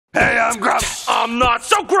I'm Grumps. I'm not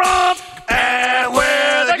so Grump. And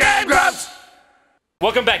we're the Game Grumps.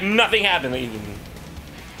 Welcome back. Nothing happened. Even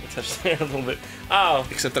touch there a little bit. Oh.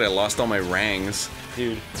 Except that I lost all my rangs.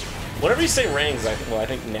 Dude. Whenever you say rangs, I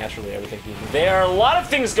think naturally I would think there are a lot of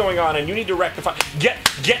things going on, and you need to rectify.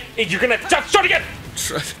 You're gonna start again.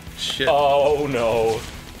 Shit. Oh no.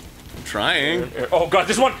 I'm trying. Oh god,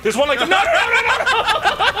 this one like the no.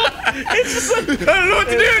 It's just like I don't know what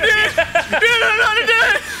to do, dude. I don't know what to do.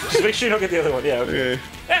 Just make sure you don't get the other one. Yeah. Okay.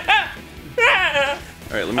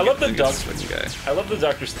 All right, let me. I love the duck. Guy. I love the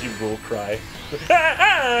Dr. Steve Rule cry.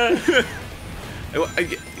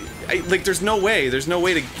 Like, there's no way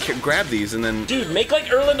to grab these and then. Dude, make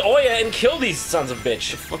like Erland Oya and kill these sons of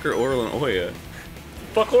bitch. The fuck are Erland Oya?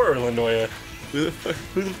 Fuck or Erland Oya. Who the fuck?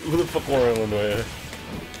 Who the fuck or Erland Oya?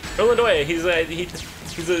 Erland Oya, I think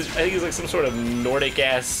he's like some sort of Nordic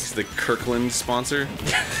ass. He's the Kirkland sponsor.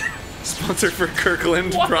 Sponsor for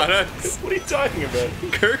Kirkland products. What are you talking about?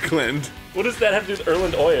 Kirkland. What does that have to do with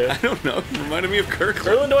Erland Oya? I don't know. It reminded me of Kirkland.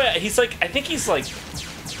 Erland Oya, I think he's like.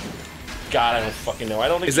 God, I don't fucking know. I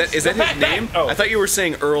don't think. Is that his name? Oh. I thought you were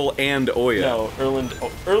saying Earl and Oya. No, Erland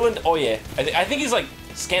Oya. I think he's like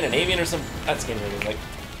Scandinavian or some. Not Scandinavian. Like,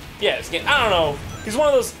 yeah, I don't know. He's one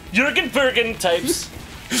of those Jürgen Fergen types.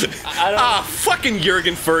 I don't. Fucking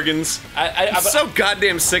Jürgen Fergens. I'm so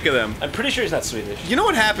goddamn sick of them. I'm pretty sure he's not Swedish. You know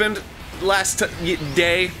what happened last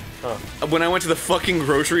day? When I went to the fucking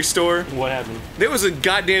grocery store? What happened? There was a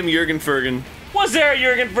goddamn Jürgen Fergen. Was there a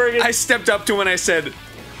Jürgen Fergen? I stepped up to him and I said,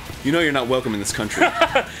 "You know you're not welcome in this country."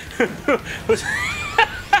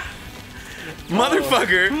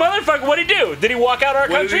 Motherfucker. Motherfucker, what'd he do? Did he walk out our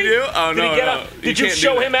country? What did he do? Oh, no, no. Did you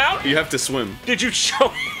show him out? You have to swim. Did you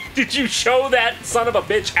show that son of a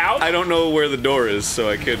bitch out? I don't know where the door is, so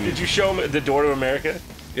I couldn't. Did you show him the door to America?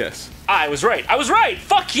 Yes. I was right. I was right.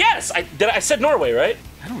 Fuck yes. I said Norway, right?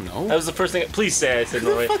 I don't know. That was the first thing. Please say I said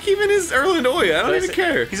Norway. Who the fuck even is Erland Oya? I don't even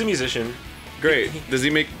care. He's a musician. Great. Does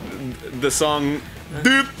he make the song?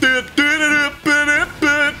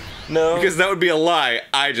 No. Because that would be a lie.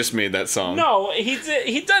 I just made that song. No, he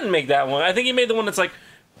doesn't make that one. I think he made the one that's like.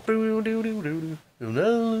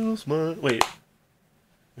 Wait.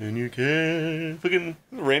 And you can fucking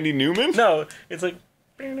Randy Newman? No, it's like.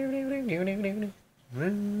 Can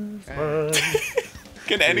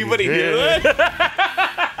anybody hear that?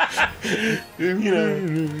 You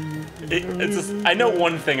know, it's just, I know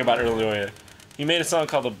one thing about Erland Oya. He made a song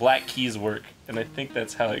called "The Black Keys Work," and I think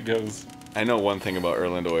that's how it goes. I know one thing about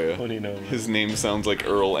Erland Oya. What do you know? His name sounds like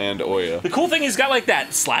Earl and Oya. The cool thing, he's got like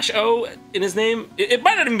that /O in his name. It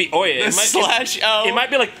might not even be Oya. It might, /O. It might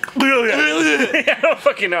be like. I don't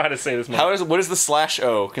fucking know how to say this. What is the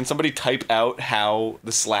 /O? Can somebody type out how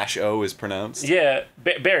the /O is pronounced? Yeah,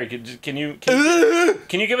 Barry, can you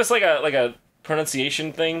give us like a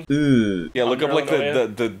pronunciation thing? Yeah, look up like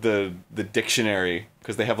the dictionary,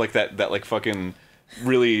 because they have like that like fucking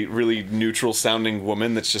really neutral sounding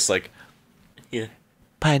woman that's just like. Yeah.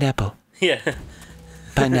 Pineapple. Yeah.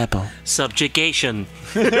 Pineapple. Subjugation.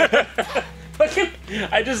 I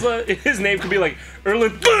just love his name could be like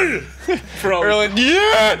Erland from Erland.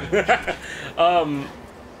 Yeah.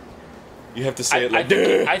 You have to say it like.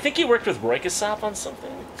 I think he worked with Roy Kasap on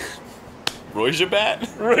something. Roy Jabat?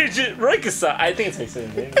 Roy Kasap. I think it's his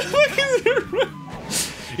name.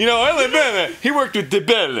 You know, Erland, he worked with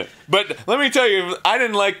DeBelle, but let me tell you, I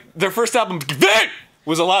didn't like their first album.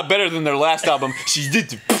 Was a lot better than their last album. She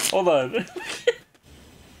did. Hold on.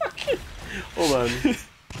 Hold on.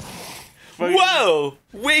 Whoa!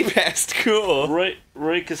 Way past cool. Roy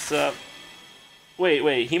Kasap.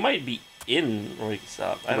 Wait. He might be in Roy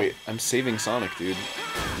Kasap. Wait, I'm saving Sonic, dude.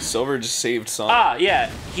 Silver just saved Sonic. Ah, yeah.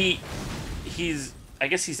 He's. I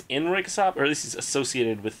guess he's in Roy Kasap, or at least he's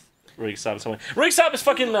associated with Roy Kasap in some way. Roy Kasap is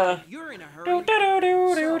fucking. You're in a hurry.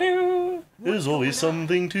 There's always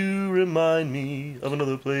something to remind me of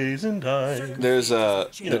another place and time. There's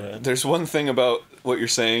one thing about what you're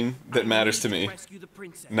saying that matters to me.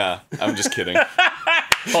 Nah, I'm just kidding.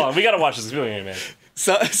 Hold on, we gotta watch this video, man.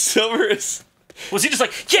 Silver is. Was he just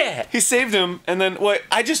like, yeah? He saved him, and then what?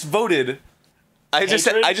 I just voted. I just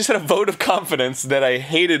had a vote of confidence that I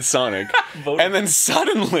hated Sonic, and then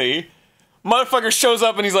suddenly, motherfucker shows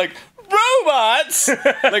up and he's like. Robots!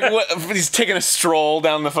 Like, what? He's taking a stroll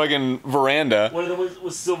down the fucking veranda.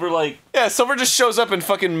 Was Silver like... Yeah, Silver just shows up and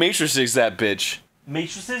fucking matrices that bitch.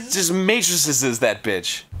 Matrices? Just matrices that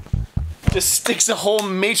bitch. Just sticks a whole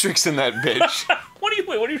matrix in that bitch. What are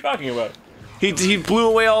you talking about? He blew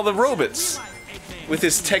away all the robots. With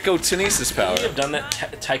his Techokinesis power. Would you have done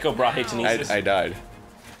that Tycho Brahe Kinesis? I died.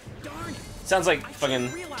 Sounds like fucking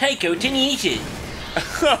Tycho Kinesis.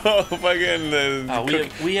 Oh, fucking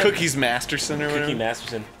the we have Cookies Masterson or whatever. Cookie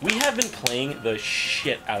Masterson. We have been playing the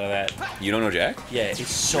shit out of that. You don't know Jack? Yeah, it's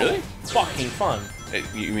so Really? fucking fun.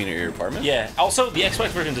 You mean at your apartment? Yeah. Also, the Xbox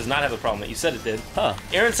version does not have the problem that you said it did. Huh.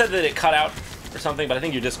 Aaron said that it cut out or something, but I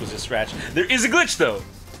think your disc was just scratched. There is a glitch though.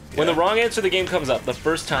 When the wrong answer to the game comes up the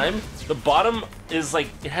first time, the bottom is like,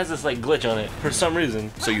 it has this like glitch on it for some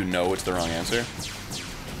reason. So you know it's the wrong answer?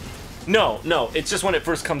 No, it's just when it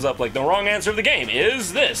first comes up, like the wrong answer of the game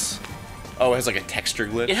is this. Oh, it has like a texture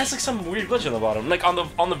glitch? It has like some weird glitch on the bottom, like on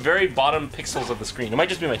the very bottom pixels of the screen. It might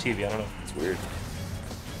just be my TV, I don't know. It's weird.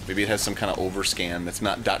 Maybe it has some kind of overscan that's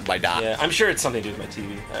not dot by dot. Yeah, I'm sure it's something to do with my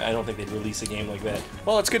TV. I don't think they'd release a game like that.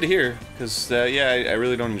 Well, it's good to hear, because, yeah, I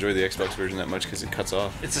really don't enjoy the Xbox version that much because it cuts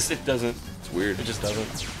off. It's just, it doesn't. It's weird. It just doesn't.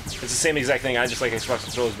 It's the same exact thing. I just like Xbox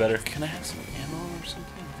controllers better. Can I have some ammo or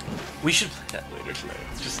something? We should play that later tonight.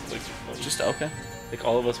 Just like, Just, okay. like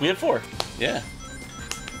all of us. We had 4. Yeah.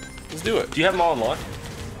 Let's do it. Do you have them all unlocked?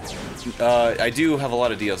 I do have a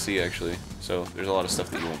lot of DLC, actually, so there's a lot of stuff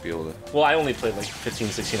that you won't be able to... Well, I only played like 15,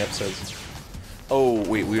 16 episodes. Oh,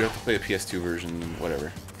 wait, we have to play the PS2 version,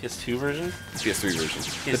 whatever. PS2 version? PS3 version.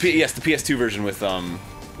 PS2. Yes, the PS2 version with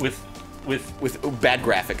bad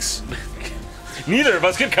graphics. Neither of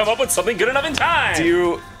us could come up with something good enough in time.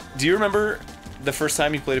 Do you remember the first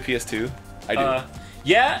time you played a PS2? I do.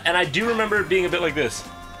 Yeah, and I do remember it being a bit like this.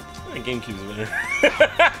 My GameCube's better.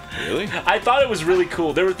 Really? I thought it was really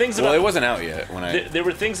cool. There were things about... Well, it wasn't out yet when I... There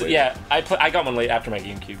were things that... Yeah, I got one late after my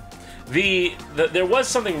GameCube. There was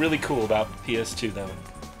something really cool about PS2, though.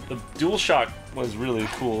 The DualShock was really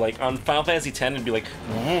cool. Like, on Final Fantasy X, it'd be like...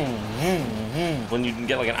 when you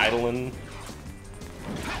get, like, an Eidolon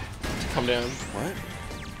to come down. What?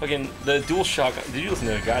 Fucking, the DualShock... Did you listen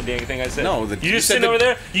to the goddamn thing I said? No, you just sitting over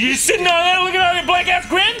there? You just sitting over there looking at your blank-ass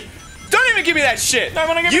grin? Don't even give me that shit!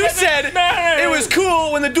 You said it was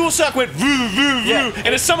cool when the DualShock went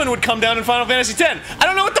and a summon would come down in Final Fantasy X. I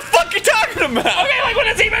don't know what the fuck you're talking about! Okay, like when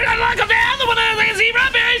a zebra comes down, the one that's like a zebra,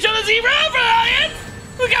 Barry, show the zebra for the audience!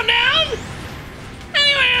 We come down!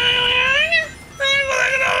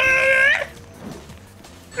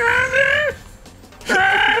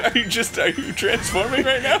 Are you transforming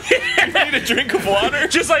right now? You need a drink of water?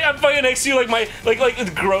 Just like I'm fucking next to you, like my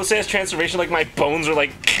like gross ass transformation, like my bones are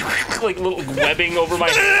like little webbing over my.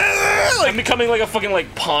 I'm becoming like a fucking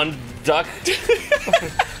like pond duck.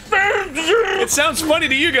 It sounds funny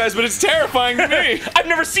to you guys, but it's terrifying to me. I've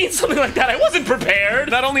never seen something like that. I wasn't prepared.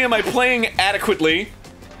 Not only am I playing adequately,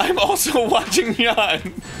 I'm also watching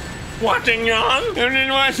yawn. Watching yawn?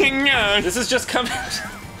 Watching yawn. This has just come.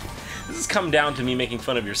 This has come down to me making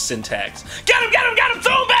fun of your syntax. Get him!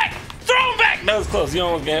 Throw him back! Throw him back! That was close. You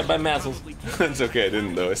almost got hit by Massels. It's okay, I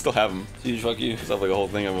didn't though. I still have them. Dude, fuck you. I still have like a whole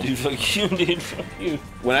thing of them. Dude, fuck you, dude, fuck you.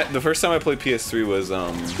 The first time I played PS3 was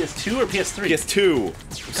PS2 or PS3? PS2.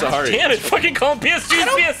 Sorry. Damn it! Fucking call them PS2s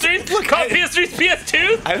PS3s. Call PS3s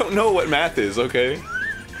PS2s. I don't know what math is. Okay.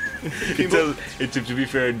 To be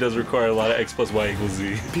fair, it does require a lot of X plus Y equals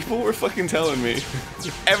Z. People were fucking telling me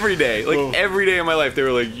every day, like every day of my life, they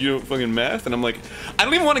were like, "You don't fucking math," and I'm like, "I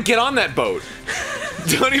don't even want to get on that boat.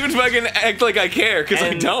 Don't even fucking act like I care, because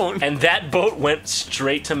I don't." And that boat went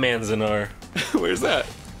straight to Manzanar. Where's that?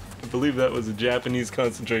 I believe that was a Japanese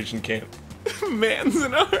concentration camp.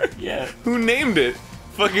 Manzanar? Yeah. Who named it?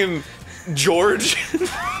 Fucking George?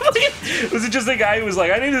 Was it just a guy who was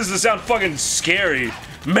like, I need this to sound fucking scary?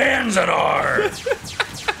 Manzanar!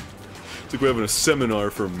 It's like we're having a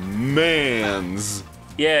seminar for mans.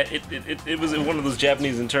 Yeah, it was one of those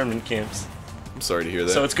Japanese internment camps. I'm sorry to hear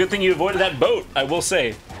that. So it's a good thing you avoided that boat, I will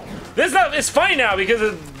say. It's fine now because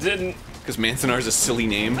it didn't... Because Manzanar's a silly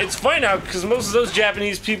name? It's fine now because most of those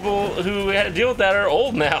Japanese people who had to deal with that are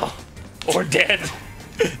old now. Or dead.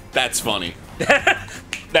 That's funny.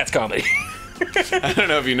 That's comedy. I don't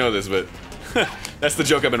know if you know this, but that's the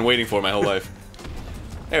joke I've been waiting for my whole life.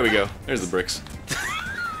 There we go. There's the bricks.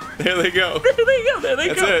 There they go. There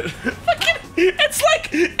they go. That's it.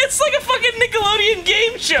 It's like a fucking Nickelodeon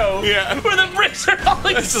game show. Yeah. Where the bricks are all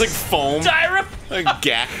like... It's just like foam. Styrofoam. Like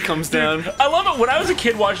gack comes down. I love it. When I was a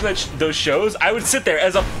kid watching those shows, I would sit there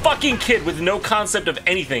as a fucking kid with no concept of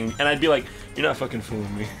anything, and I'd be like, you're not fucking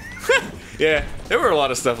fooling me. Yeah, there were a lot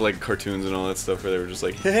of stuff like cartoons and all that stuff where they were just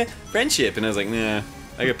like, friendship, and I was like, nah,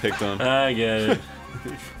 I got picked on. I get it.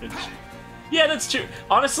 Yeah, that's true.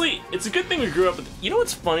 Honestly, it's a good thing we grew up with. You know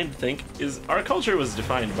what's funny to think is our culture was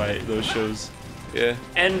defined by those shows. Yeah.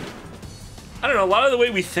 And I don't know, a lot of the way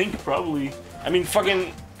we think probably. I mean,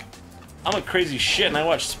 fucking, I'm a crazy shit and I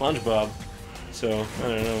watch SpongeBob. So, I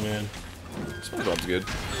don't know, man. SpongeBob's good.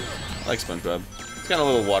 I like SpongeBob. It's got a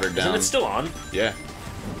little watered down. Isn't it still on? Yeah.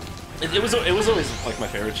 It was always like my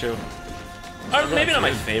favorite show. Or maybe not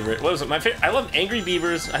my favorite. What was it? My favorite. I love Angry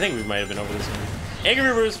Beavers. I think we might have been over this one. Angry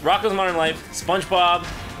Beavers, Rocko's Modern Life, SpongeBob.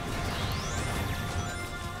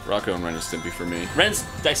 Rocco and Ren and Stimpy for me.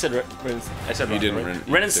 I said Rocko, You didn't. right?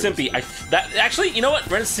 Ren and Stimpy. Actually, you know what?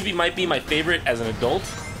 Ren and Stimpy might be my favorite as an adult.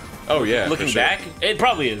 Oh yeah. Looking for sure. back, it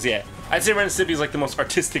probably is. Yeah, I'd say Ren and Stimpy is like the most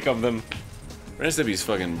artistic of them. Ren and Stimpy's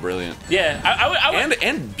fucking brilliant. Yeah, I would,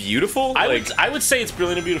 And beautiful. I would say it's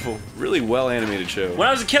brilliant and beautiful. Really well animated show. When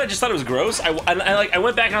I was a kid, I just thought it was gross. I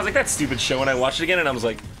went back and I was like, that stupid show, and I watched it again, and I was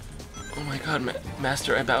like, oh my god,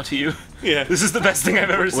 Master, I bow to you. Yeah. This is the best thing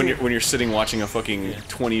I've ever seen. When you're sitting watching a fucking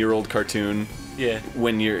 20-year-old cartoon. Yeah.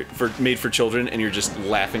 When you're made for children and you're just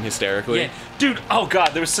laughing hysterically. Yeah. Dude, oh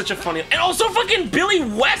god, there was such a funny... And also fucking Billy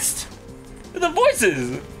West! The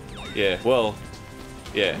voices! Yeah, well,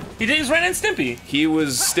 yeah. He was Ren and Stimpy. He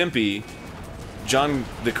was Stimpy. John,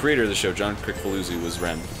 the creator of the show, John Kricfalusi, was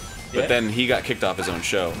Ren. But Yeah? then he got kicked off his own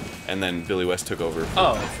show, and then Billy West took over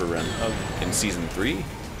for Ren in season 3.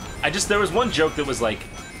 There was one joke that was like,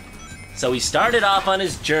 so he started off on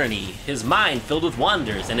his journey, his mind filled with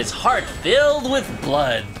wonders, and his heart filled with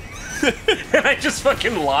blood. And I just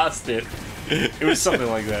fucking lost it. It was something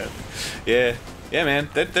like that. Yeah, yeah, man.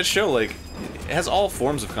 That show, like, it has all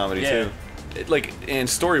forms of comedy, Yeah. too. And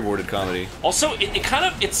storyboarded comedy. Also,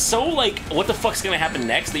 it's so like, what the fuck's gonna happen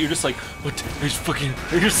next that you're just like, what?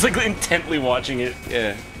 You're just like intently watching it.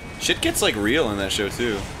 Yeah. Shit gets, like, real in that show,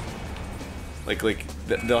 too. Like,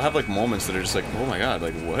 they'll have, like, moments that are just like, oh my god,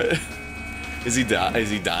 like, what? Is he dying?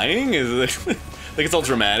 Is it, like, it's all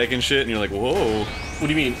dramatic and shit, and you're like, whoa. What do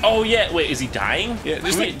you mean? Oh yeah, wait, is he dying? Yeah,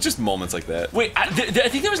 just moments like that. Wait, I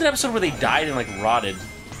think there was an episode where they died and like rotted.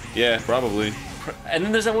 Yeah, probably. And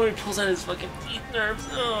then there's that one where he pulls out his fucking teeth nerves.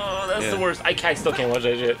 Oh, that's Yeah. the worst. I still can't watch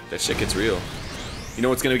that shit. That shit gets real. You know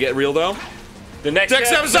what's gonna get real, though? The next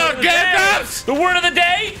episode, of the Game day, Grumps! The word of the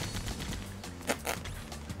day.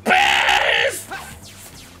 Bass!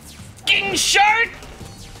 King shark.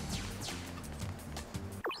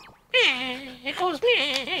 It goes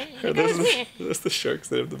me. Are those the sharks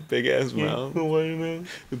that have the big ass mouth? Why, man?